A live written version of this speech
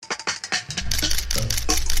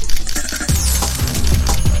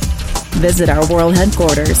Visit our world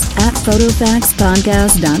headquarters at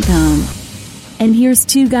photofaxpodcast.com. And here's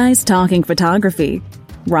two guys talking photography,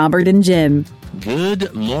 Robert and Jim.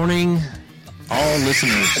 Good morning, all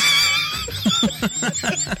listeners.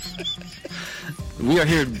 We are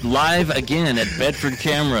here live again at Bedford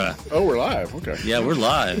Camera. Oh, we're live. Okay. Yeah, we're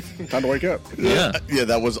live. Time to wake up. Yeah. Yeah,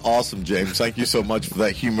 that was awesome, James. Thank you so much for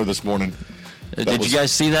that humor this morning. Did you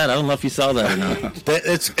guys see that? I don't know if you saw that or not.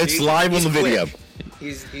 It's live on the video.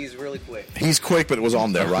 He's really quick. He's quick, but it was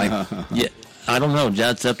on there, right? Yeah, I don't know.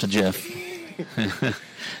 That's up to Jeff.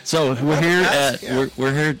 So we're here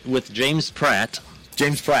we're here with James Pratt.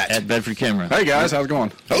 James Pratt At Bedford Camera. Hey, guys. How's it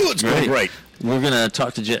going? Oh, it's going great. We're going to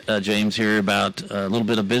talk to James here about a little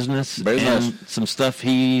bit of business and some stuff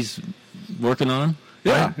he's working on.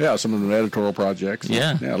 Yeah, right? yeah. Some of the editorial projects.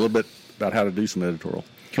 Yeah. Yeah, a little bit about how to do some editorial.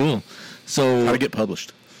 Cool. So How to get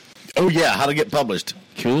published. Oh, yeah, how to get published.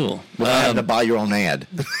 cool. Without having to buy your own ad.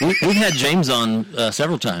 We've had James on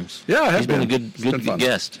several times. Yeah, it has he's been a been. It's been good fun.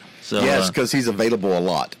 guest. So Yes, because he's available a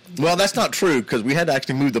lot. Well, that's not true, because we had to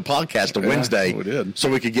actually move the podcast to Wednesday we did. so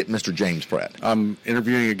we could get Mr. James Pratt. I'm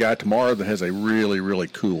interviewing a guy tomorrow that has a really, really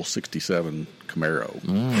cool 67 Camaro.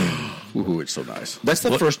 Ooh, it's so nice. That's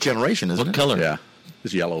the first generation, isn't what it? color? Yeah.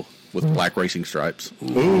 It's yellow with black racing stripes.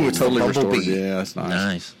 Ooh, it's Totally a restored. bumblebee. Yeah, it's nice.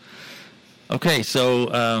 Nice. Okay,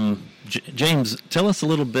 so James, tell us a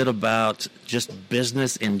little bit about just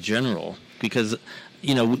business in general, because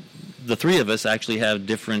the three of us actually have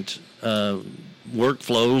different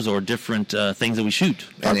workflows or different things that we shoot.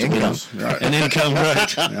 And income. Right. And income, right?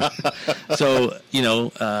 So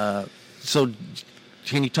so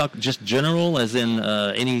can you talk just general, as in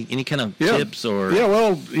any kind of tips or? Yeah,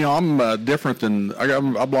 well, I'm different than I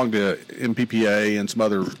belong to MPPA and some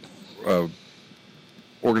other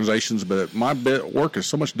organizations, but my work is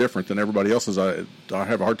so much different than everybody else's. I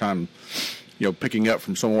have a hard time, picking up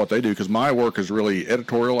from some of what they do, because my work is really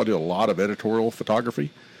editorial. I do a lot of editorial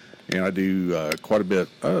photography, and I do quite a bit,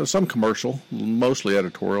 some commercial, mostly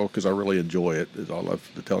editorial, because I really enjoy it. I love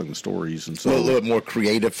telling the stories, and so A little bit more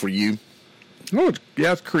creative for you. No,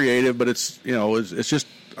 it's creative, but it's just.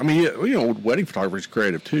 I mean, wedding photography is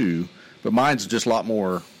creative too, but mine's just a lot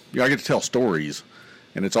more. I get to tell stories,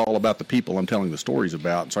 and it's all about the people I'm telling the stories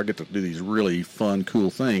about. So I get to do these really fun, cool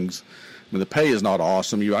things. I mean, the pay is not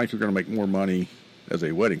awesome. I think you're going to make more money as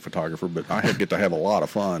a wedding photographer, but I get to have a lot of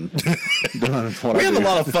fun doing what We I have do. a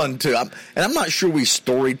lot of fun, too. I'm not sure we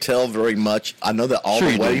story tell very much. I know that all Sure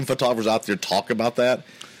the you do. wedding photographers out there talk about that.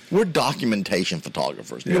 We're documentation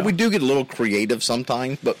photographers. Yeah. We do get a little creative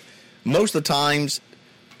sometimes, but most of the times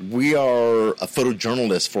we are a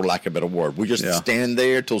photojournalist, for lack of a better word. We just stand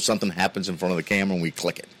there till something happens in front of the camera and we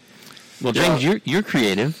click it. Well, James, you're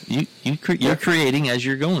creative. You're creating as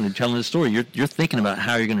you're going and telling the story. You're thinking about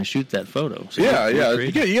how you're going to shoot that photo. So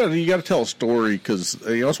you're creative. You got to tell a story, because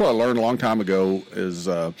that's what I learned a long time ago is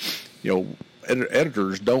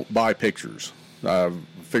editors don't buy pictures. I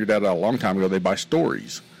figured that out a long time ago. They buy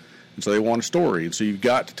stories, and so they want a story, and so you've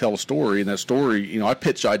got to tell a story. And that story, I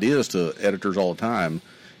pitch ideas to editors all the time.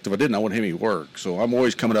 If I didn't, I wouldn't have any work. So I'm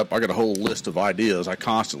always coming up. I got a whole list of ideas. I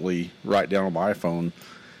constantly write down on my iPhone.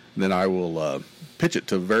 And then I will pitch it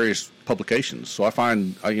to various publications. So I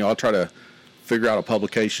find, I'll try to figure out a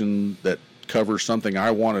publication that covers something I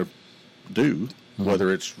want to do,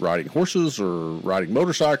 whether it's riding horses or riding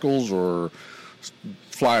motorcycles or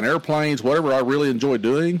flying airplanes, whatever I really enjoy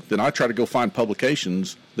doing. Then I try to go find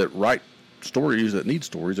publications that write stories that need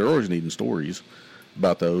stories. They're always needing stories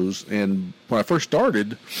about those. And when I first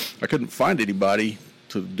started, I couldn't find anybody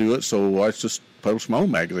to do it, so I just published my own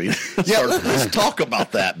magazine. Yeah, let's talk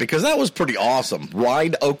about that, because that was pretty awesome.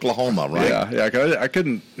 Ride Oklahoma, right? Yeah. I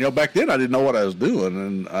couldn't. Back then I didn't know what I was doing,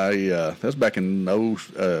 and that was back in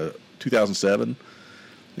 2007,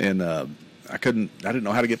 and I didn't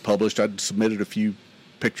know how to get published. I'd submitted a few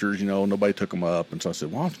pictures, nobody took them up, and so I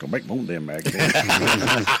said, well, I'm just gonna make my own damn magazine.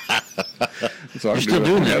 So You're still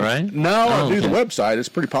doing that, right? No, I do okay. the website. It's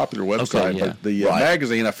a pretty popular website, Okay, yeah. but the Right.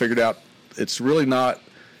 magazine, I figured out it's really not.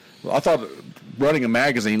 I thought running a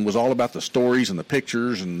magazine was all about the stories and the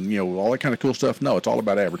pictures and all that kind of cool stuff. No, it's all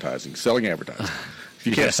about advertising, selling advertising. If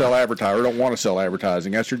you can't sell advertising or don't want to sell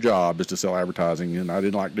advertising, that's your job, is to sell advertising. And I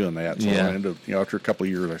didn't like doing that, so I ended up, after a couple of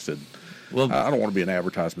years, I said, Well, I don't want to be an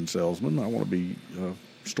advertisement salesman. I want to be a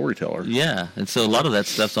storyteller. yeah, and so a lot of that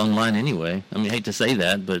stuff's online anyway. I mean, I hate to say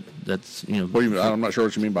that, but that's What do you mean? I'm not sure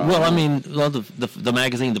what you mean by Well, that. I mean, a lot of the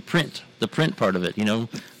magazine, the print part of it.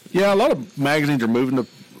 Yeah, a lot of magazines are moving to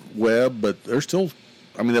web, but they're still.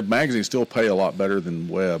 I mean, the magazines still pay a lot better than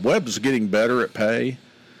web. Web is getting better at pay,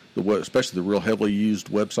 especially the real heavily used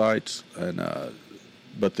websites, and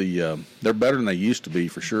but they're better than they used to be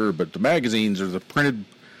for sure. But the printed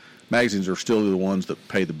magazines are still the ones that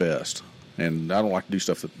pay the best, and I don't like to do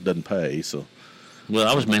stuff that doesn't pay. So, well,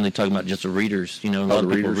 I was mainly talking about just the readers. A lot of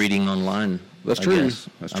people reading online. That's true.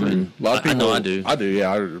 That's true. I mean, a lot of people. I know I do. I do.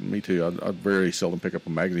 Yeah, me too. I very seldom pick up a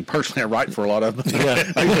magazine. Personally, I write for a lot of them.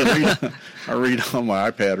 Yeah. I read on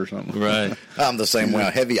my iPad or something. Right. I'm the same way.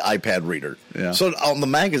 A heavy iPad reader. Yeah. So on the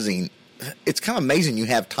magazine, it's kind of amazing you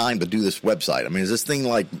have time to do this website. I mean, is this thing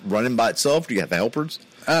like running by itself? Do you have helpers?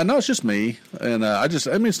 No, it's just me, and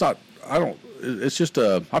it's not. I don't. It's just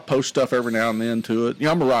I post stuff every now and then to it.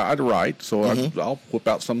 I write, so I'll whip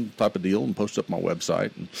out some type of deal and post it up my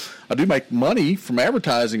website. And I do make money from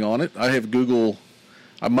advertising on it. I have Google.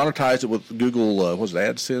 I monetize it with Google. Was it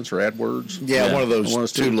AdSense or AdWords? Yeah, one of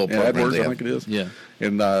those two little programs. AdWords, I think it is. Yeah.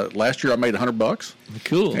 And last year I made $100.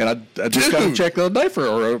 Cool. And I just got a check the other day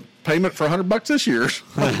for a payment for $100 this year.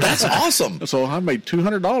 That's awesome. So I made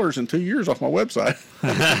 $200 in 2 years off my website.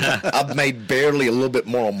 I've made barely a little bit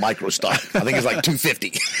more on MicroStock. I think it's like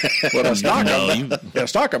 $250. Well,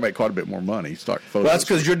 stock I make quite a bit more money. Stock photos. Well, that's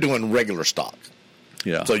because you're doing regular stock.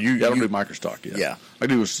 Yeah. So I don't do MicroStock yet. Yeah. I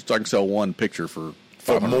can sell one picture for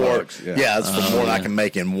 $500. More. Yeah. That's for more than I can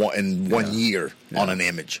make in one year on an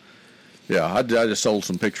image. Yeah, I just sold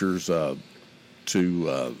some pictures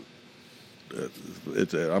to.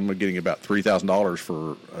 I'm getting about $3,000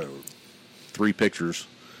 for 3 pictures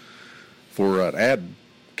for an ad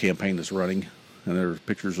campaign that's running, and there are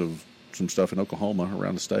pictures of some stuff in Oklahoma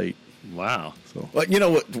around the state. Wow. So, But you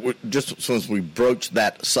know what? Just since we broached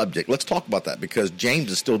that subject, let's talk about that because James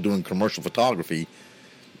is still doing commercial photography.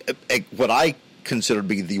 What I consider to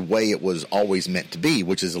be the way it was always meant to be,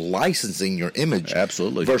 which is licensing your image,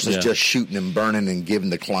 absolutely, versus just shooting and burning and giving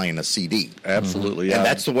the client a CD. Absolutely, yeah. And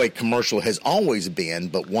that's the way commercial has always been.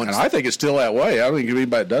 But once, and I think it's still that way. I think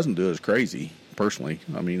anybody that doesn't do it is crazy. Personally,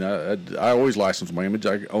 I mean, I always license my image.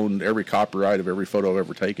 I own every copyright of every photo I've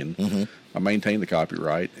ever taken. Mm-hmm. I maintain the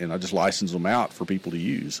copyright, and I just license them out for people to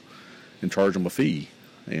use and charge them a fee.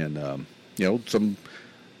 And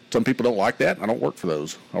some people don't like that. I don't work for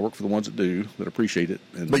those. I work for the ones that do, that appreciate it.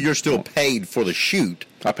 And, but you're still paid for the shoot.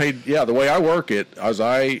 I paid, the way I work it,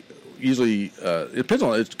 I usually, it depends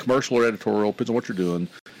on, it's commercial or editorial, depends on what you're doing.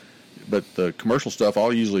 But the commercial stuff,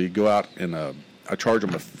 I'll usually go out and I charge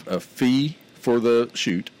them a fee for the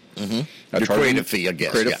shoot. Mm-hmm. Your creative fee, I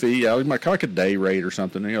guess. Creative fee, yeah. Like a day rate or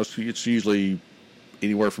something. It's usually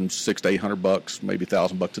anywhere from $600 to $800, maybe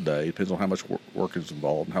 $1,000 a day. Depends on how much work is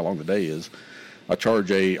involved and how long the day is. I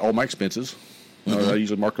charge all my expenses. I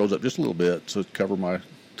usually mark those up just a little bit to cover my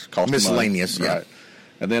cost. Miscellaneous, of money. Right.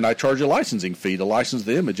 And then I charge a licensing fee to license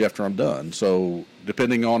the image after I'm done. So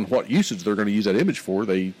depending on what usage they're going to use that image for,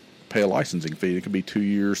 they pay a licensing fee. It could be 2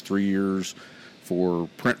 years, 3 years for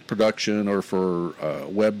print production or for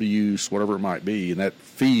web use, whatever it might be. And that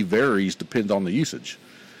fee varies, depends on the usage.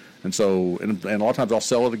 And so, and a lot of times I'll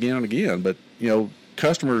sell it again and again. But,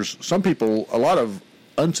 customers, some people, a lot of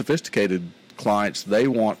unsophisticated clients, they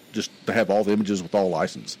want just to have all the images with all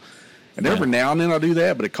license. And every now and then I do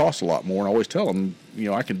that, but it costs a lot more. And I always tell them,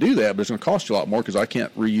 I can do that, but it's going to cost you a lot more because I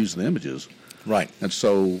can't reuse the images. Right. And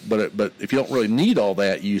so, but if you don't really need all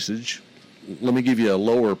that usage, let me give you a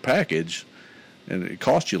lower package, and it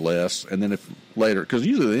costs you less. And then if later, because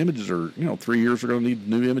usually the images are, 3 years are going to need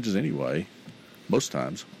new images anyway, most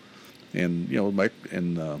times. And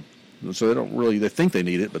so they don't really, they think they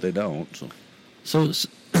need it, but they don't. So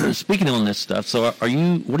speaking on this stuff, so what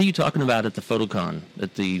are you talking about at the PhotoCon,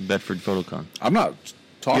 at the Bedford PhotoCon? I'm not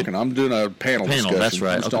talking. I'm doing a panel discussion. That's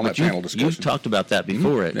right. Okay, but panel discussion. You've talked about that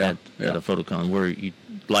before at a PhotoCon, where you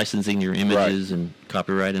licensing your images and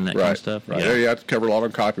copyright and that kind of stuff. Right. Yeah, you have to cover a lot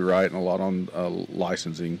on copyright and a lot on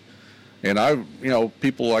licensing. And I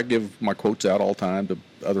give my quotes out all the time to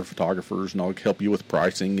other photographers, and I'll help you with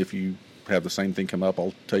pricing. If you have the same thing come up,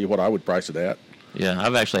 I'll tell you what I would price it at. Yeah,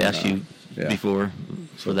 I've actually asked you before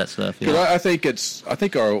for that stuff. Because I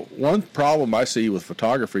think our one problem I see with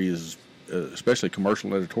photography is, especially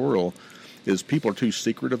commercial and editorial, is people are too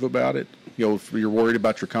secretive about it. If you're worried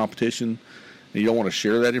about your competition, and you don't want to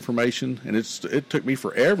share that information. And it took me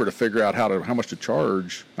forever to figure out how much to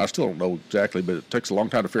charge. I still don't know exactly, but it takes a long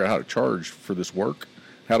time to figure out how to charge for this work,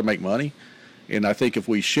 how to make money. And I think if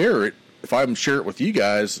we share it, if I share it with you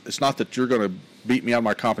guys, it's not that you're going to beat me out of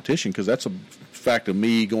my competition, because that's a fact of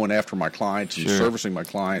me going after my clients and servicing my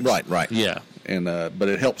clients. Right. Yeah. And but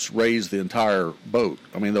it helps raise the entire boat.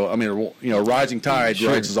 Rising tide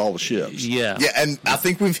raises all the ships. Yeah. Yeah, and I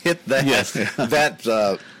think we've hit that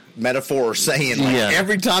that metaphor or saying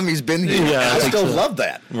every time he's been here. Yeah, I still love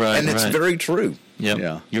that. Right. And it's very true. Yep.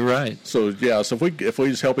 Yeah. You're right. So if we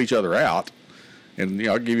just help each other out, And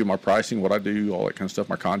I'll give you my pricing, what I do, all that kind of stuff,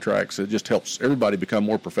 my contracts. It just helps everybody become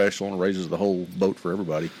more professional and raises the whole boat for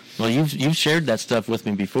everybody. Well, you've shared that stuff with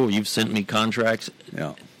me before. You've sent me contracts.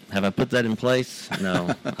 Yeah. Have I put that in place?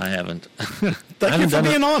 No, I haven't. Thank you for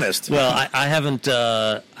being honest. Well, I haven't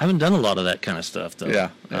done a lot of that kind of stuff though. Yeah.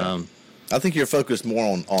 I think you're focused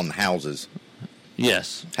more on houses.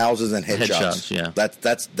 Yes. Houses and headshots. Yeah.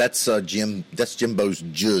 That's Jimbo's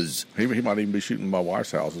jizz. He might even be shooting my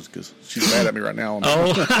wife's houses because she's mad at me right now.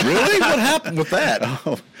 Oh, really? What happened with that?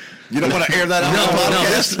 You don't want to air that out on the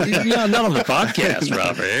podcast? No, not on the podcast,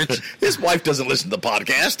 Robert. His wife doesn't listen to the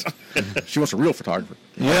podcast. She wants a real photographer.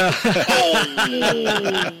 Yeah.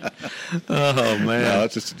 Oh man. No,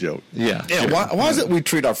 that's just a joke. Yeah. Yeah. Why is it we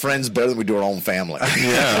treat our friends better than we do our own family?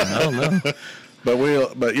 Yeah. I don't know.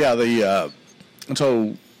 And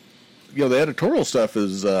so, the editorial stuff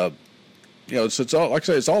is, it's all, like I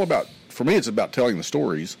say, it's all about, for me, it's about telling the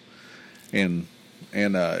stories. And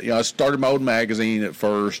I started my own magazine at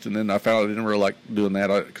first, and then I found I didn't really like doing that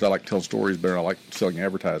because I like telling stories better. I like selling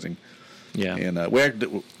advertising. Yeah. And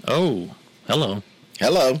Oh, hello.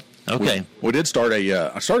 Hello. Okay. we did start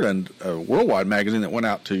I started a worldwide magazine that went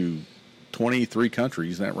out to 23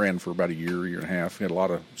 countries, and that ran for about a year and a half. We had a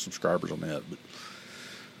lot of subscribers on that, but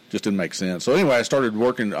just didn't make sense. So anyway, I started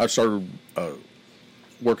working for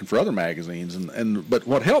other magazines, but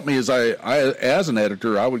what helped me is I as an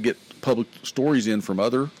editor, I would get public stories in from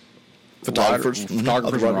other Photographers and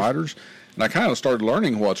writers. writers, and I kind of started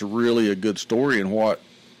learning what's really a good story and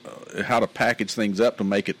how to package things up to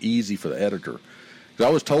make it easy for the editor. Because I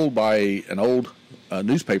was told by an old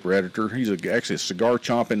newspaper editor, he's actually a cigar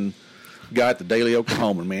chomping guy at the Daily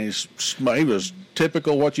Oklahoman, man. He was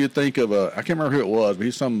typical what you'd think of I can't remember who it was, but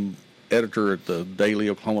he's some editor at the Daily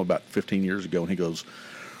Oklahoma about 15 years ago, and he goes,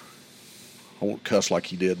 I won't cuss like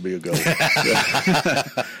he did be ago.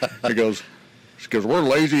 He goes, we're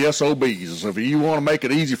lazy SOBs. If you want to make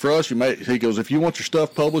it easy for us, he goes, if you want your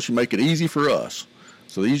stuff published, you make it easy for us.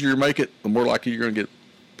 So the easier you make it, the more likely you're going to get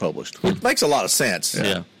published. It makes a lot of sense.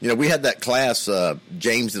 Yeah. We had that class,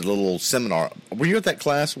 James did a little seminar. Were you at that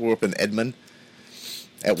class? We were up in Edmond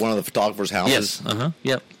at one of the photographers' houses. Yes.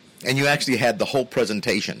 Yep. And you actually had the whole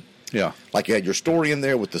presentation. Yeah. Like you had your story in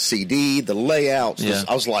there with the CD, the layouts. Yeah.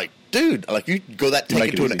 I was like, dude, you go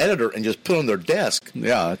take it to an editor and just put it on their desk.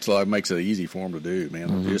 Yeah, that's what makes it easy for them to do, man.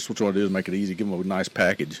 Mm-hmm. Just what you want to do is make it easy, give them a nice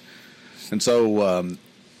package. And so,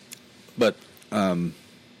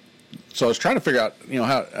 so I was trying to figure out,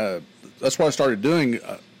 how. That's what I started doing.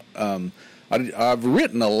 I've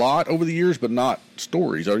written a lot over the years, but not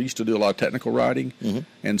stories. I used to do a lot of technical writing,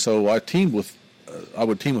 and so I would team with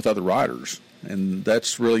other writers, and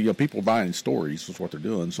that's really people buying stories is what they're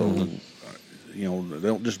doing. So. They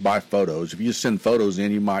don't just buy photos. If you just send photos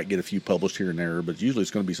in, you might get a few published here and there, but usually it's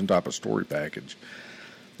going to be some type of story package.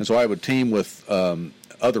 And so I would team with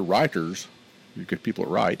other writers, people that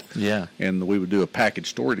write, and we would do a package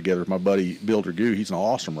story together. My buddy Bill Dragoo, he's an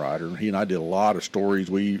awesome writer. He and I did a lot of stories.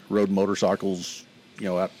 We rode motorcycles,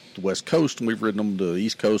 out the West Coast, and we've ridden them to the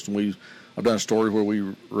East Coast, and I've done a story where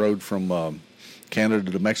we rode from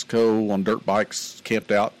Canada to Mexico on dirt bikes,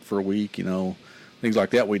 camped out for a week, things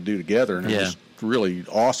like that we'd do together, and it was really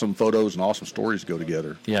awesome photos and awesome stories to go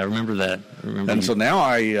together. Yeah, I remember that. So now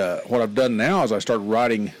what I've done now is I started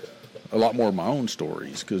writing a lot more of my own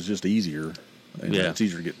stories because it's just easier, and it's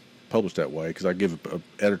easier to get published that way because I give an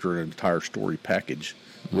editor an entire story package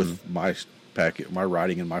with my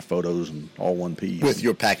writing and my photos and all one piece. With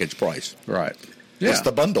your package price. Right. Yeah. What's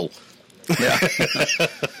the bundle? Yeah.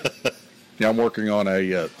 Yeah, I'm working on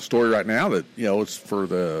a story right now that it's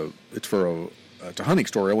a hunting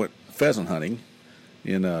story. I went pheasant hunting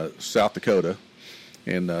in South Dakota,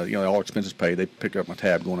 and all expenses paid. They picked up my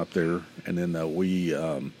tab going up there, and then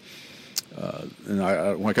when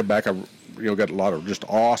I come back, I got a lot of just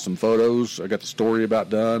awesome photos. I got the story about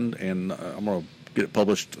done, and I'm going to get it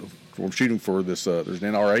published. I'm shooting for this. There's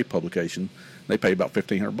an NRA publication. They pay about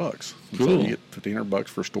 $1,500. Cool. So you get $1,500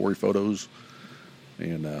 for story photos.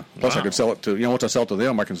 And plus, I could sell it to once I sell it to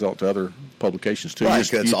them, I can sell it to other publications too. Right,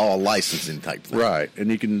 because it's all a licensing type thing. Right,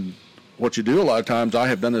 and what you do a lot of times, I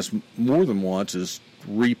have done this more than once, is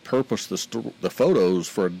repurpose the photos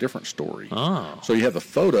for a different story. Oh. So you have the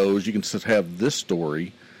photos, you can just have this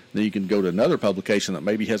story, then you can go to another publication that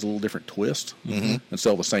maybe has a little different twist and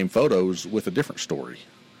sell the same photos with a different story.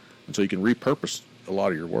 And so you can repurpose a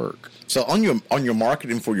lot of your work. So on your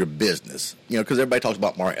marketing for your business, because everybody talks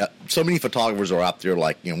about so many photographers are out there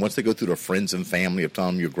once they go through their friends and family of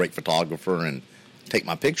telling them you're a great photographer and take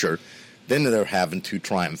my picture, then they're having to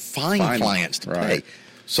try and find clients to pay.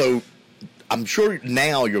 So I'm sure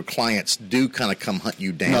now your clients do kind of come hunt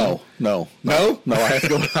you down. No. No? I have to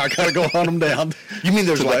go. I got to go hunt them down. You mean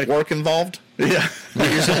there's today. like work involved? Yeah. You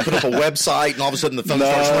just put up a website and all of a sudden the phone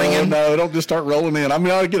starts ringing? No, don't just start rolling in. I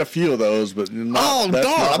mean, I get a few of those, but I've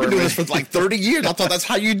been doing this for like 30 years. I thought that's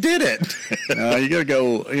how you did it. You got to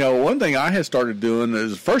go. One thing I had started doing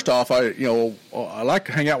is, first off, I like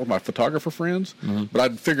to hang out with my photographer friends, but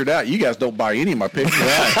I'd figured out you guys don't buy any of my pictures.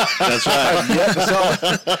 That's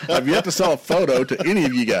right. I've yet to sell a photo to any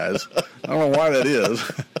of you guys. I don't know why that is,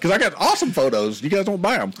 because I got awesome photos. You guys don't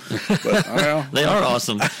buy them, but They are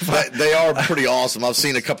awesome. They are pretty awesome. I've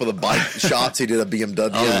seen a couple of the bike shots he did at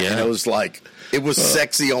BMW, and it was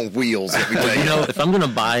sexy on wheels. Let me tell you. If I'm going to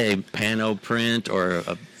buy a pano print or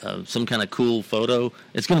some kind of cool photo,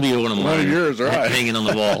 it's going to be one of mine. One of yours, right? Hanging on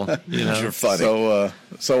the wall. You're funny.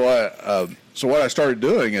 So what I started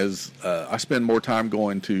doing is I spend more time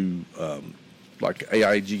going to like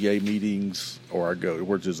AIGA meetings, or I go,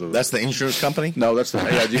 That's the insurance company? No, that's the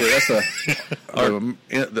AIGA.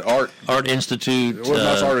 That's the Art Institute. Well,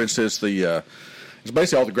 not Art Institute. It's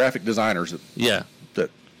basically all the graphic designers that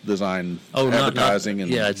design advertising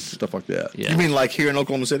and stuff like that. Yeah. You mean like here in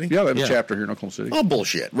Oklahoma City? Yeah, they have a chapter here in Oklahoma City. Oh,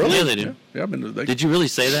 bullshit. Really? Yeah, they do. Yeah, I've been to, Did you really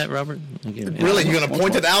say that, Robert? Really? You're going to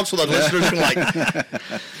point it out so the listeners can like...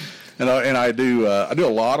 And I do a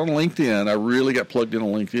lot on LinkedIn. I really got plugged in on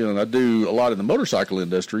LinkedIn, and I do a lot in the motorcycle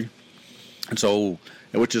industry. And so,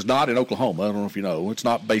 which is not in Oklahoma. I don't know if you know. It's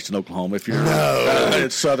not based in Oklahoma. If you're,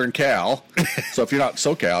 it's Southern Cal. So if you're not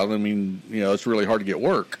SoCal, I mean, it's really hard to get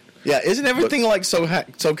work. Yeah, isn't everything like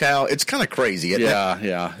SoCal? It's kind of crazy, isn't it?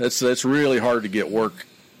 Yeah. It's really hard to get work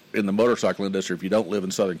in the motorcycle industry if you don't live in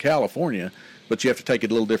Southern California. But you have to take a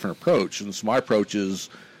little different approach. And so my approach is,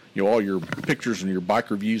 all your pictures and your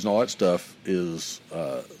bike reviews and all that stuff is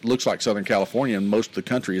looks like Southern California, and most of the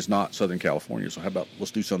country is not Southern California. So how about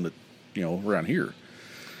let's do something that around here.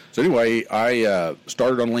 So anyway, I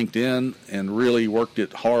started on LinkedIn and really worked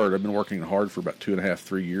it hard. I've been working hard for about 2.5,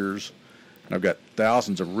 3 years, and I've got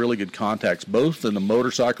thousands of really good contacts, both in the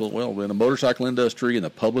motorcycle industry and the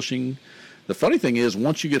publishing. The funny thing is,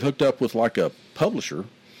 once you get hooked up with like a publisher,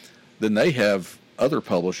 then they have other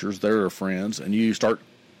publishers, they're friends, and you start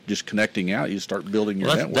just connecting out. You start building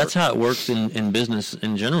your network. That's how it works in business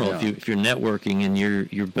in general. Yeah. If you're networking and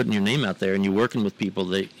you're putting your name out there and you're working with people,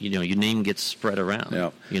 that your name gets spread around.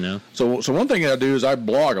 Yeah. So one thing I do is I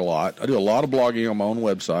blog a lot. I do a lot of blogging on my own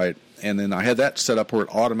website, and then I had that set up where it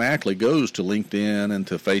automatically goes to LinkedIn and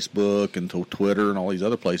to Facebook and to Twitter and all these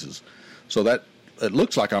other places. So that it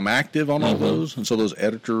looks like I'm active on all those, and so those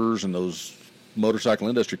editors and those motorcycle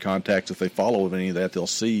industry contacts, if they follow any of that, they'll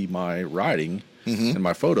see my writing. And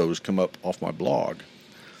my photos come up off my blog,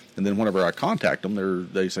 and then whenever I contact them,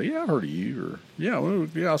 they say, "Yeah, I heard of you,"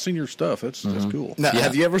 or "I've seen your stuff. That's cool." Now,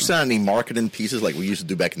 have you ever seen any marketing pieces like we used to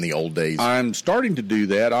do back in the old days? I'm starting to do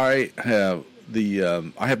that. I have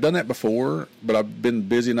I have done that before, but I've been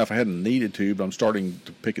busy enough I hadn't needed to. But I'm starting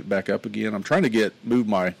to pick it back up again. I'm trying to move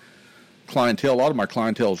my clientele. A lot of my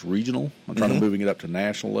clientele is regional. I'm trying to moving it up to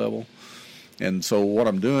national level, and so what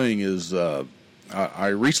I'm doing is I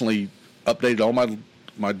recently updated all my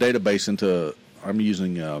database into, I'm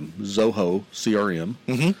using Zoho CRM.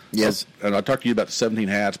 Yes. And I talked to you about the 17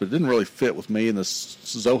 hats, but it didn't really fit with me, and this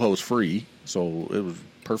Zoho is free, so it was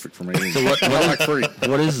perfect for me. So what like free.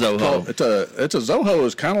 What is Zoho? It's a Zoho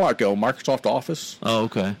is kind of like a Microsoft Office. Oh,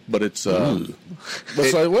 okay. But it's but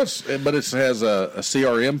it has a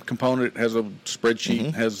CRM component, it has a spreadsheet,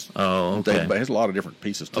 it has database, it has a lot of different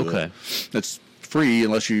pieces to it. It's free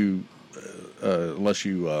unless you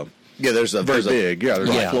there's a big. There's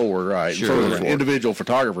a floor, right? Sure. For individual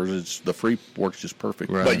photographers, the free works just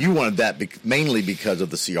perfect. Right. But you wanted that mainly because of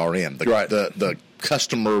the CRM, the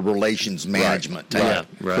customer relations management. Right.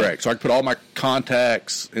 Correct. So I can put all my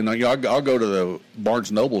contacts, and I'll go to the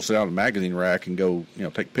Barnes & Noble, sit down at the magazine rack, and go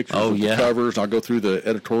take pictures of the covers. And I'll go through the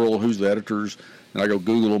editorial, who's the editors, and I go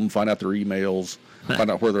Google them, find out their emails.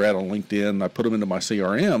 Find out where they're at on LinkedIn. I put them into my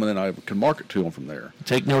CRM, and then I can market to them from there.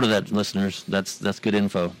 Take note of that, listeners. That's good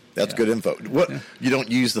info. That's good info. You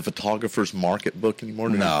don't use the photographer's market book anymore?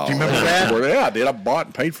 No. Do you remember that? Yeah, I did. I bought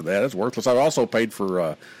and paid for that. It's worthless. I also paid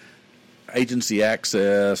for Agency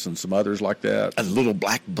Access and some others like that. A little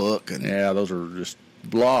black book. And those are just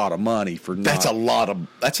a lot of money for. That's a lot of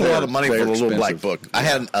money for a little black book. I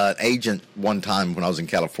had an agent one time when I was in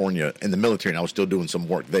California in the military, and I was still doing some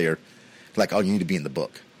work there. Like, you need to be in the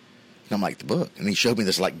book. And I'm like, the book? And he showed me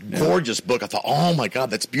this, gorgeous book. I thought, oh, my God,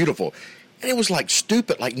 that's beautiful. And it was,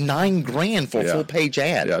 stupid, $9,000 for a full-page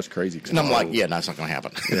ad. Yeah, it's crazy. And I'm like, that's not going to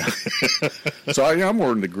happen. Yeah. So I'm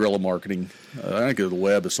more into guerrilla marketing. I think the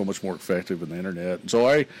web is so much more effective than the Internet. And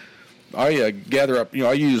so I gather up.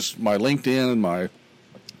 I use my LinkedIn and my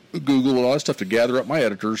Google and all that stuff to gather up my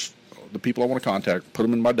editors, the people I want to contact, put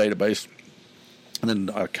them in my database, and then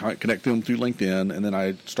I connect them through LinkedIn, and then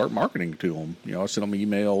I start marketing to them. I send them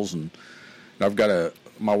emails, and I've got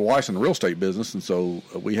my wife's in the real estate business, and so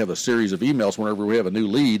we have a series of emails whenever we have a new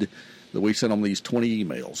lead that we send them these 20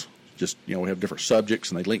 emails. Just, we have different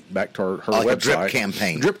subjects, and they link back to her website. A drip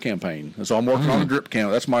campaign. Drip campaign. And so I'm working on a drip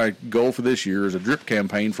campaign. That's my goal for this year, is a drip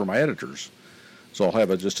campaign for my editors. So I'll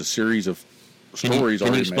have just a series of stories.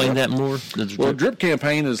 Can you explain that more? Well, a drip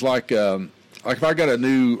campaign is like if I got I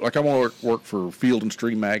want to work for Field and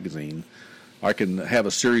Stream magazine, I can have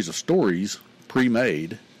a series of stories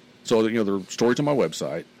pre-made. So there are stories on my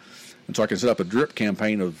website, and so I can set up a drip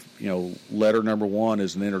campaign of letter number 1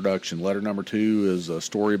 is an introduction, letter number 2 is a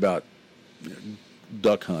story about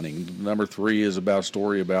duck hunting, number 3 is about a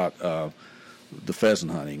story about the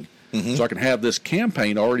pheasant hunting. Mm-hmm. So I can have this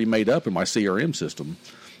campaign already made up in my CRM system.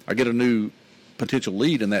 I get a new potential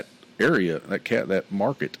lead in that area, that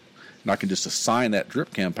market, and I can just assign that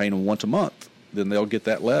drip campaign once a month. Then they'll get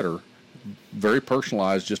that letter, very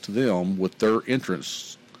personalized just to them with their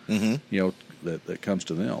interests. Mm-hmm. That comes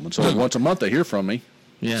to them, and so once a month they hear from me.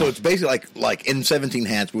 Yeah. So it's basically like in 17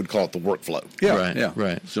 Hands, we would call it the workflow. Yeah,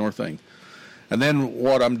 right. Similar thing. And then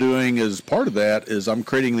what I'm doing as part of that is I'm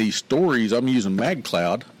creating these stories. I'm using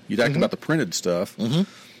MagCloud. You talked about the printed stuff. Mm-hmm.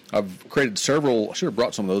 I've created several. I should have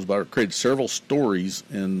brought some of those, but I've created several stories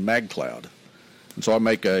in MagCloud. And so I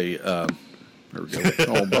make a. There we go.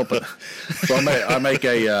 Oh, bump it. So I make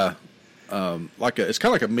a. It's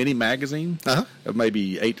kind of like a mini magazine of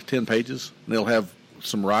maybe 8 to 10 pages, and they'll have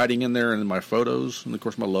some writing in there and my photos and of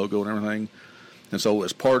course my logo and everything. And so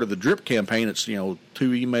as part of the drip campaign, it's 2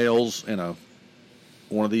 emails and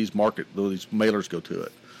one of these mailers go to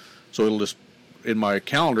it. So it'll just in my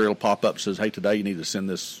calendar it'll pop up, says, hey, today you need to send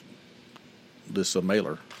this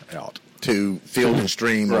mailer out to Field and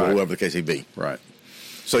Stream or whoever the case may be. Right.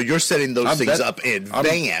 So you're setting those things up in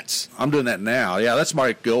advance. I'm doing that now. Yeah, that's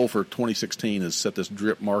my goal for 2016 is set this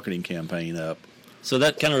drip marketing campaign up. So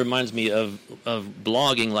that kind of reminds me of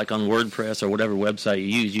blogging, like on WordPress or whatever website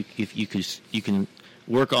you use. You can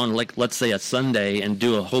work on, like, let's say a Sunday and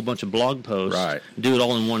do a whole bunch of blog posts. Right. Do it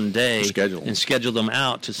all in one day. And schedule them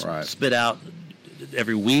out to spit out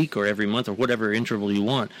every week or every month or whatever interval you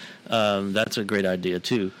want. That's a great idea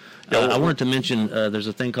too. I wanted to mention there's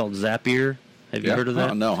a thing called Zapier. Have you heard of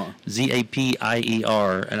that? No, huh?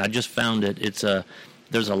 Zapier, and I just found it.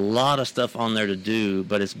 There's a lot of stuff on there to do,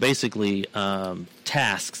 but it's basically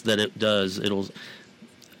tasks that it does.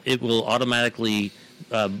 It will automatically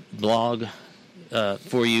blog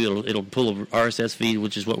for you. It'll pull an RSS feed,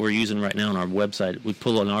 which is what we're using right now on our website. We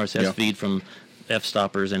pull an RSS feed from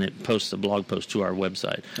F-Stoppers, and it posts a blog post to our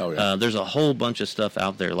website. Oh, yeah. There's a whole bunch of stuff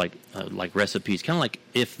out there, like recipes, kind of like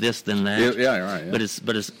If This Then That. Yeah, right. Yeah.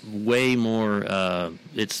 But it's way more.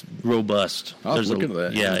 It's robust. I'll look into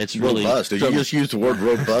that. Yeah, it's really robust. Did you just use the word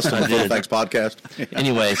robust on the Halifax podcast?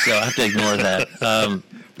 Anyway, so I have to ignore that.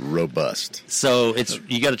 Robust. So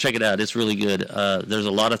you got to check it out. It's really good. There's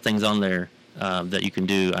a lot of things on there that you can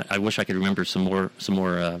do. I wish I could remember some more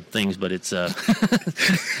things, but it's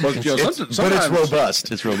it's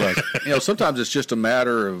robust. It's robust. Sometimes it's just a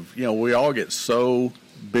matter of we all get so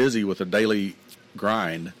busy with a daily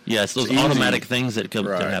grind. Yeah, it's those automatic things that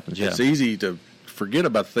happens. Yeah, it's easy to forget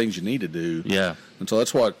about the things you need to do. Yeah, and so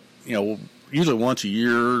that's what usually once a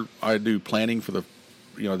year I do planning for the.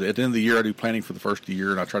 At the end of the year, I do planning for the first of the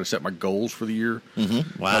year, and I try to set my goals for the year.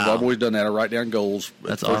 Mm-hmm. Wow, I've always done that. I write down goals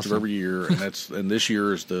at the first of every year, and and this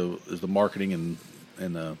year is the marketing and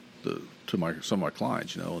to some of my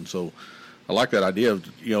clients, and so I like that idea of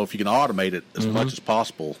if you can automate it as much as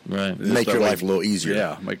possible, right, make your life a little easier.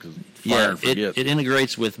 Yeah, make it fire and forget. It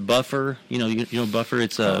integrates with Buffer. Buffer.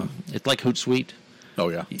 It's like Hootsuite. Oh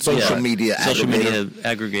yeah, social media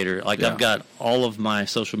aggregator. Like I've got all of my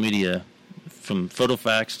social media. From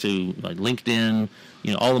PhotoFax to like LinkedIn,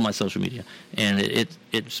 all of my social media, and it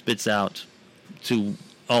spits out to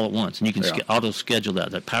all at once, and you can auto schedule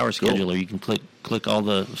that Power Scheduler. You can click all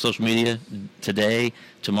the social media today,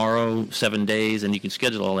 tomorrow, 7 days, and you can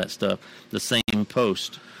schedule all that stuff. The same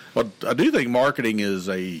post. Well, I do think marketing is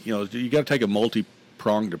you got to take a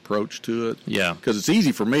multi-pronged approach to it. Yeah, because it's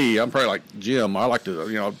easy for me. I'm probably like Jim. I like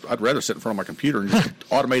to, I'd rather sit in front of my computer and just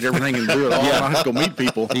automate everything and do it all. I don't have to go meet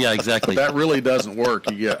people. Yeah, exactly. But that really doesn't work.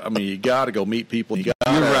 You got to go meet people. You're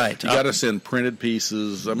right. You got to send printed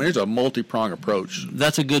pieces. There's a multi-pronged approach.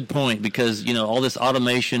 That's a good point because all this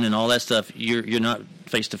automation and all that stuff. You're not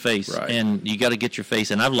face to face, and you got to get your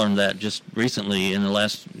face. And I've learned that just recently in the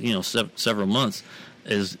last several months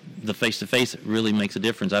is the face-to-face really makes a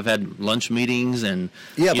difference. I've had lunch meetings and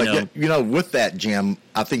Yeah, but with that, Jim,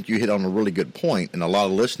 I think you hit on a really good point, and a lot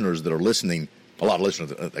of listeners that are listening,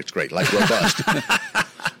 that's great, like robust.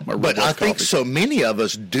 But I think so many of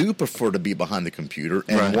us do prefer to be behind the computer,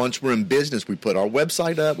 and once we're in business, we put our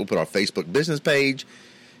website up, we put our Facebook business page,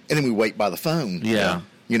 and then we wait by the phone. Yeah.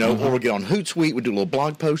 Or we get on Hootsuite, we do a little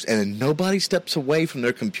blog post, and then nobody steps away from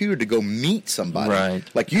their computer to go meet somebody. Right.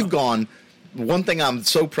 Like you've gone. One thing I'm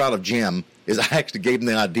so proud of Jim is I actually gave him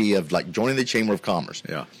the idea of like joining the Chamber of Commerce.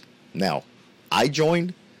 Yeah. Now, I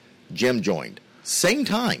joined, Jim joined. Same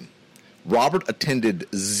time, Robert attended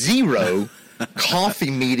 0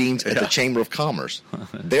 coffee meetings at the Chamber of Commerce.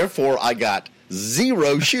 Therefore, I got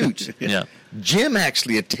 0 shoots. Yeah. Jim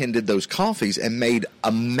actually attended those coffees and made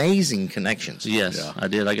amazing connections. Yes, I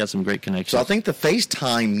did. I got some great connections. So I think the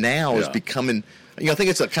FaceTime now is becoming, I think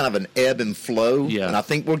it's a kind of an ebb and flow. Yeah. And I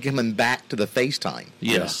think we're coming back to the FaceTime.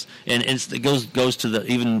 Yes, and it goes to the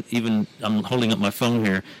even I'm holding up my phone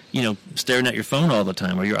here. Staring at your phone all the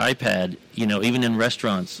time or your iPad. Even in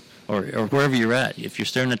restaurants or wherever you're at. If you're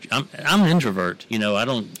staring at, I'm an introvert. I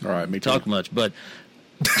don't talk much, but.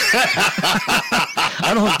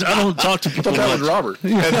 I don't talk to people much. Robert.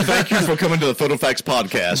 And thank you for coming to the PhotoFacts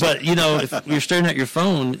podcast. But if you're staring at your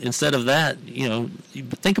phone instead of that,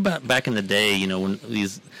 think about back in the day. When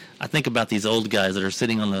I think about these old guys that are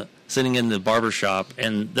sitting in the barber shop,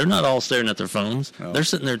 and they're not all staring at their phones. No. They're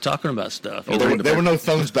sitting there talking about stuff. There were no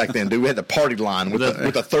phones back then, dude. We had the party line with a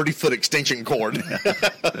 30-foot extension cord.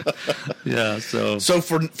 Yeah. So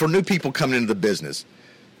for new people coming into the business.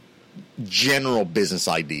 General business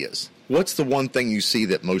ideas. What's the one thing you see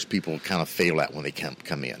that most people kind of fail at when they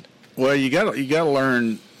come in? Well, you got to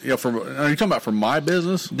learn. Are you talking about for my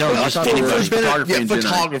business? No,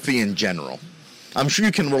 photography in general. I'm sure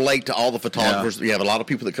you can relate to all the photographers. Yeah. You have a lot of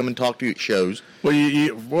people that come and talk to you at shows.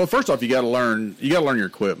 Well, first off, you got to learn your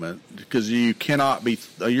equipment because you cannot be.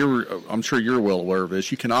 I'm sure you're well aware of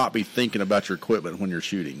this. You cannot be thinking about your equipment when you're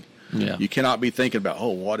shooting. Yeah. You cannot be thinking about,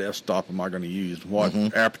 what f-stop am I going to use? What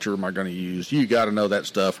aperture am I going to use? You got to know that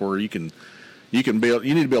stuff where you need to be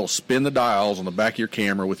able to spin the dials on the back of your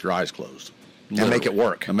camera with your eyes closed. And make it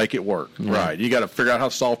work. Yeah. Right. You got to figure out how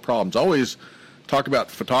to solve problems. I always talk about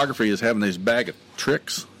photography as having this bag of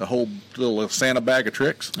tricks, a whole little Santa bag of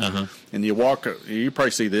tricks. Uh-huh. And you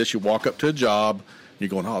probably see this, you walk up to a job, you're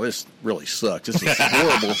going, this really sucks. This is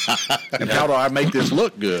horrible. And how do I make this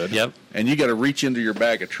look good? Yep. And you got to reach into your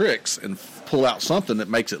bag of tricks and pull out something that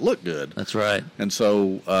makes it look good. That's right. And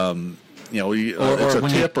so, it's a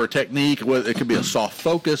tip or a technique. It could be a soft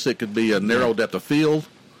focus. It could be a narrow depth of field.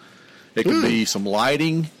 It could be some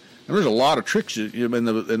lighting. And there's a lot of tricks. And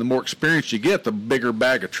the more experience you get, the bigger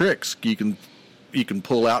bag of tricks you can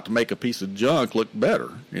pull out to make a piece of junk look better.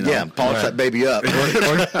 Yeah, polish that baby up.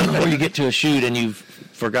 Oh, or you get to a shoot and you've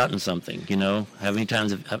forgotten something. How many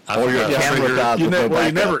times have I or your camera died you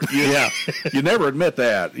never admit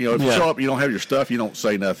that. If you show up, you don't have your stuff, you don't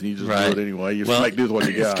say nothing. You just do it anyway. You just make do with what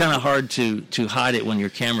you got. It's kind of hard to hide it when your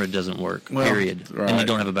camera doesn't work. Period. Right. And you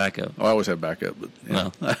don't have a backup. I always have backup, but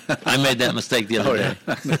well, I made that mistake the other day.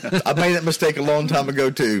 I made that mistake a long time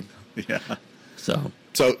ago too. Yeah. So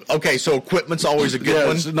equipment's always a good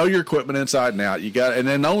one. So know your equipment inside and out. And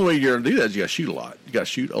then the only way you're going to do that is you got to shoot a lot. You got to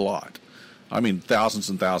shoot a lot. I mean, thousands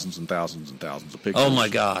and thousands and thousands and thousands of pictures. Oh my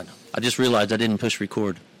God! I just realized I didn't push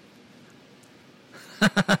record.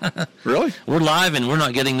 Really? We're live and we're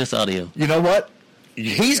not getting this audio. You know what?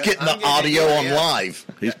 He's getting the audio on live.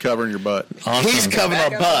 He's covering your butt. Awesome. He's covering our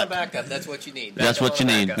butt. Backup. That's what you need. That's what you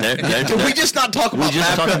need. Can we just not talk about We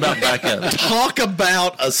just backup? talked about backup. Talk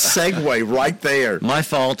about a segue right there. My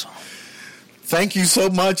fault. Thank you so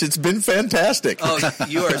much. It's been fantastic. Oh,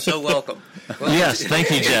 you are so welcome. Well, Yes, thank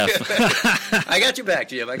you, Jeff. I got your back,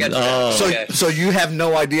 Jim. I got your back. So, Okay. so you have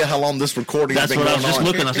no idea how long this recording has That's been what I going was just on.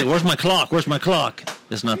 looking. I said, "Where's my clock? Where's my clock?"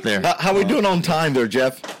 It's not there. How are we doing on time there,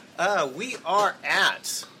 Jeff? We are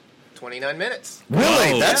at 29 minutes.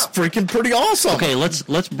 Really? Whoa. That's freaking pretty awesome. Okay,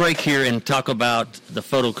 let's break here and talk about the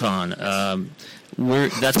PhotoCon.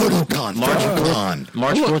 That's PhotoCon.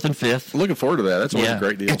 March 4th and 5th. Looking forward to that. That's always a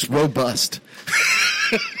great deal. It's robust.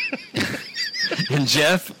 And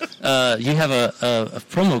Jeff, you have a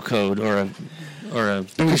promo code or a.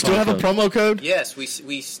 Do we still have a promo code? Yes,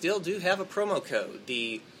 we still do have a promo code.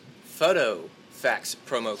 The PhotoFacts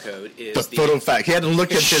promo code is The PhotoFact. He had to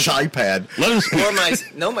look at his iPad. Let him speak.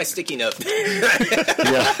 my sticky note.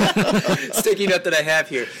 Sticky note that I have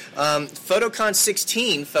here. PhotoCon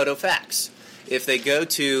 16 PhotoFacts. If they go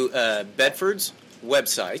to Bedford's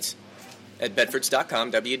website at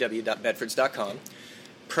bedfords.com, www.bedfords.com,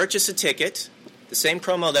 purchase a ticket, the same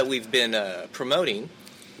promo that we've been promoting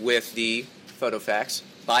with the PhotoFax.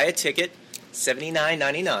 Buy a ticket,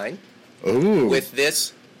 $79.99. Ooh. With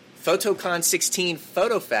this Photocon 16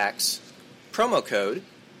 PhotoFax promo code,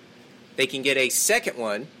 they can get a second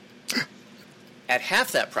one at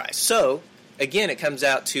half that price. So, again, it comes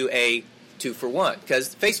out to a 2-for-1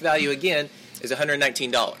 because face value, again, is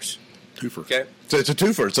 $119. Twofer. Okay? So it's a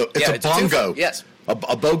twofer. It's a It's a bongo. twofer, yes. A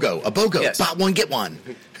BOGO. A BOGO. Yes. Buy one, get one.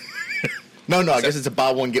 No, I guess it's a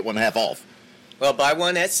buy one, get one half off. Well, buy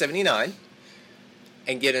one at $79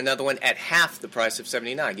 and get another one at half the price of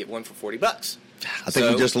 $79. Get one for $40. I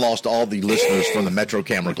think we just lost all the listeners from the Metro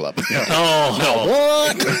Camera Club.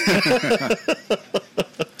 Oh, What?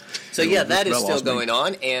 So, yeah, that is That still lost me. going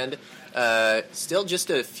on, and still just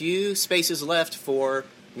a few spaces left for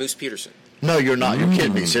Moose Peterson. No, you're not. You're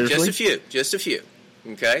kidding me. Seriously? Just a few.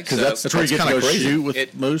 Okay? 'Cause So, That's where you get to kinda go crazy. shoot with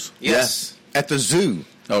It- moose. yes. At the zoo.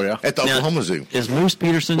 Oh yeah. At the Now- Oklahoma Zoo. is Moose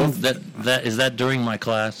Peterson is that during my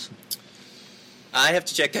class? I have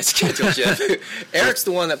to check that schedule, Jeff. Eric's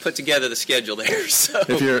the one that put together the schedule there. So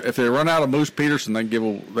If they run out of Moose Peterson, they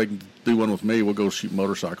can do one with me. We'll go shoot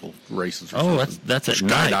motorcycle races. Or Oh, something. that's at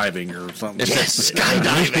night. skydiving or something. It's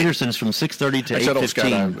Skydiving. Moose Peterson's from 6:30 to I said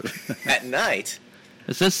 8:15. skydive. at night.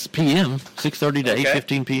 It says p.m. 6:30 to Okay.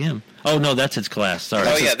 8:15 p.m. Oh no, that's his class. Sorry. Oh,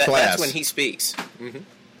 That's yeah, his class. that's when he speaks.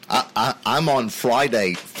 I'm on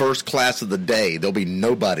Friday, first class of the day. There'll be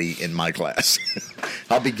nobody in my class.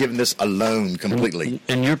 I'll be giving this alone completely.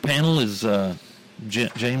 And your panel is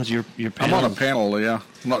James. Your I'm panel. on a panel. Yeah,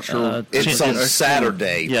 I'm not sure. It's 10 on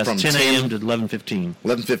Saturday Yes, from 10 a.m. to 11:15.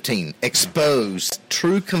 11:15. Exposed.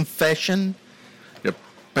 True confession Yep.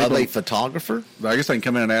 of a People- photographer. I guess they can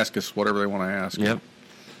come in and ask us whatever they want to ask. Yep.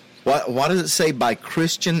 Why does it say by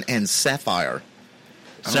Christian and Sapphire?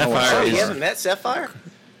 Sapphire Oh, you is. haven't met Sapphire?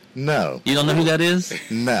 No. You don't know who that is?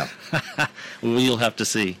 No. Well, you'll have to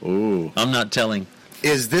see. Ooh, I'm not telling.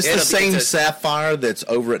 Is this It'll the be- same it's a- Sapphire that's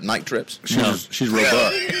over at Night Trips? No. she's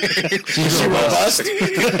robust. She's robust.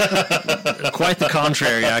 Quite the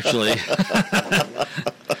contrary, actually.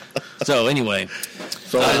 So anyway,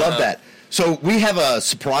 So I love that. So we have a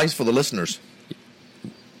surprise for the listeners.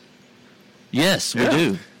 yes, we Yeah.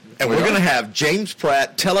 do. And we're going to have James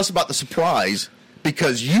Pratt tell us about the surprise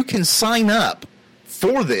because you can sign up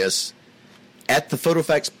for this at the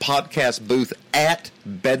PhotoFax podcast booth at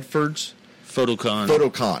Bedford's Photocon.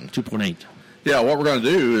 Photocon. 2.8. yeah, what we're going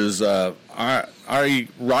to do is I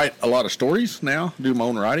write a lot of stories now, do my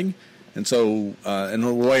own writing, and so and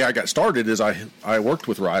the way I got started is I worked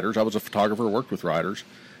with writers. I was a photographer, worked with writers,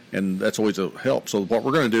 and that's always a help. So what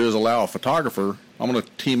we're going to do is allow a photographer. I'm going to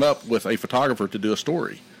team up with a photographer to do a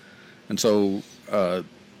story, and so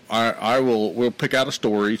we'll pick out a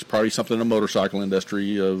story. It's probably something in the motorcycle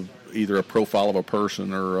industry, of either a profile of a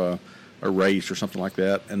person or a race or something like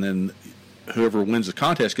that, and then whoever wins the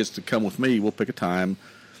contest gets to come with me. We'll pick a time,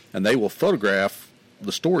 and they will photograph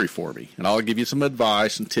the story for me, and I'll give you some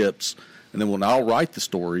advice and tips, and then I'll write the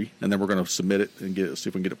story, and then we're going to submit it and see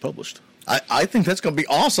if we can get it published. I think that's going to be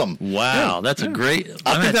awesome. Wow, that's a great.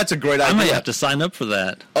 I think that's a great I may idea. have to sign up for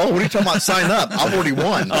that. Oh, what are you talking about? Sign up. I've already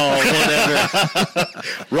won. Oh, whatever.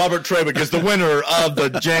 Robert Trevick is the winner of the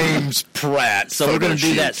James Pratt. So we're going to do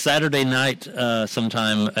shoot. that Saturday night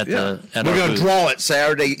sometime at Yeah. at We're our going to booth. draw it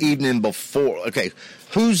Saturday evening before. Okay,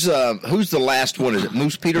 who's the last one? Is it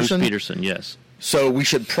Moose Peterson? Bruce Peterson, yes. So we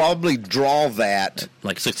should probably draw that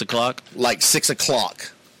Like 6 o'clock. like 6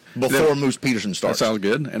 o'clock before Yeah. Moose Peterson That starts. sounds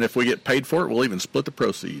good. And if we get paid for it, we'll even split the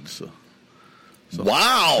proceeds. So.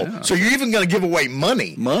 Wow! Yeah. So you're even going to give away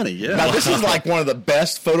money? Money, yeah. Now this is like one of the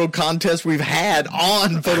best photo contests we've had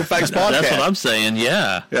on PhotoFax Podcast. That's what I'm saying.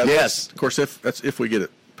 Yeah. Yeah, Yes. of course, if we get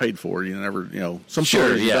it paid for, you never, some Sure,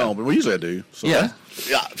 stories you yeah. don't, but we usually do. So. Yeah.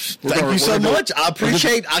 Yeah, thank gonna- you so we're gonna do- much. I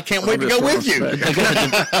appreciate. I can't wait to go with you.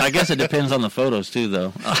 I guess it depends on the photos too,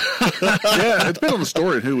 though. Yeah, it depends on the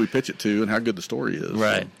story and who we pitch it to and how good the story is.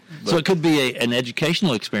 Right. So, So it could be an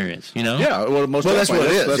educational experience, you know? yeah, well, Well, that's what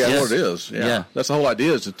it is. That's Yes. what it is. Yeah. Yeah. That's the whole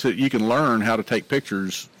idea is you can learn how to take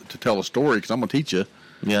pictures to tell a story, because I'm going to teach you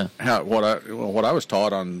Yeah. what I was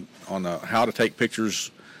taught on how to take pictures.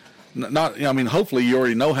 Hopefully you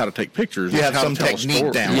already know how to take pictures. You It's have how some to tell a technique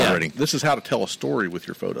story. down Yeah. already. This is how to tell a story with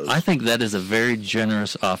your photos. I think that is a very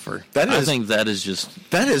generous offer. That I is- think that is just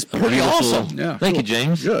That is pretty beautiful. awesome. Yeah, Thank you, cool.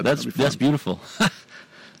 James. Good. That's That'd be fun. that's beautiful.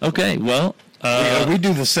 Okay, well, We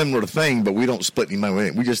do the similar thing, but we don't split any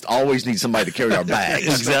money. We just always need somebody to carry our bags.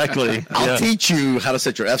 exactly. I'll Yeah. teach you how to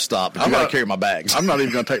set your f-stop, but you I'm got to not- carry my bags. I'm not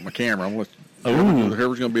even going to take my camera. I'm going to.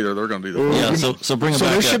 Whoever's going to be there, they're going to do the. Yeah, so bring it So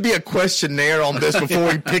back there up. should be a questionnaire on this before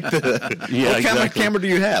we pick the. Yeah, what kind of exactly. camera do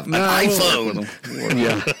you have? An I iPhone. won't work with them.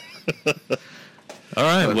 Yeah. All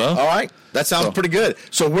right. Well, All right. That sounds pretty good.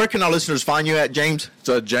 So where can our listeners find you at, James?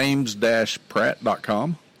 It's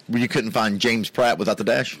james-pratt.com. Well, you couldn't find James Pratt without the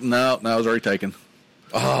dash? No, it was already taken.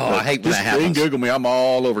 Oh, I hate when that You happens. can Google me. I'm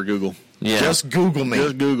all over Google. yeah. Just Google me.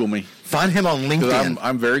 Just Google me. Find him on 'Cause LinkedIn.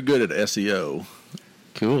 I'm very good at SEO.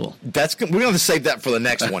 cool. We're going to save that for the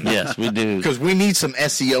next one. Yes, we do. Because we need some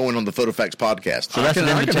SEO in on the PhotoFacts podcast. So that's an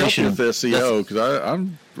I can help you invitation. with SEO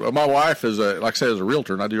because my wife is like I said, is a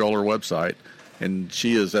realtor, and I do all her website, and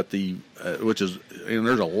she is at the which is, and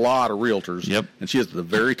there's a lot of realtors. Yep. And she is at the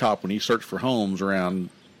very top when you search for homes around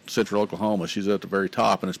Central Oklahoma. She's at the very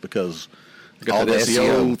top, and it's because I got All that the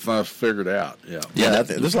SEO figured out. Yeah. Yeah,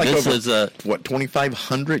 there's like this over, is,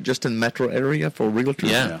 2,500 just in metro area for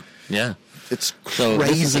realtors? yeah. It's So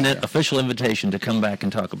crazy. this is an official invitation to come back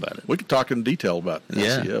and talk about it. We could talk in detail about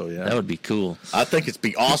SEO. Yeah. That would be cool. I think it'd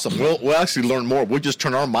be awesome. We'll actually learn more. We'll just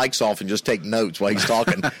turn our mics off and just take notes while he's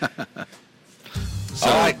talking. So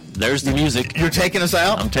All right. there's the music. You're taking us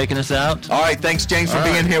out? I'm taking us out. All right. Thanks, James, for All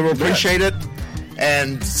being right. here. We You bet. appreciate it.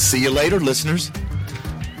 And see you later, listeners.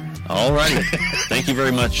 All righty. Thank you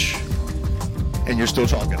very much. And you're still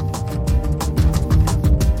talking.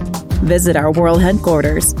 Visit our world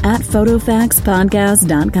headquarters at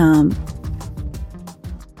photofactspodcast.com.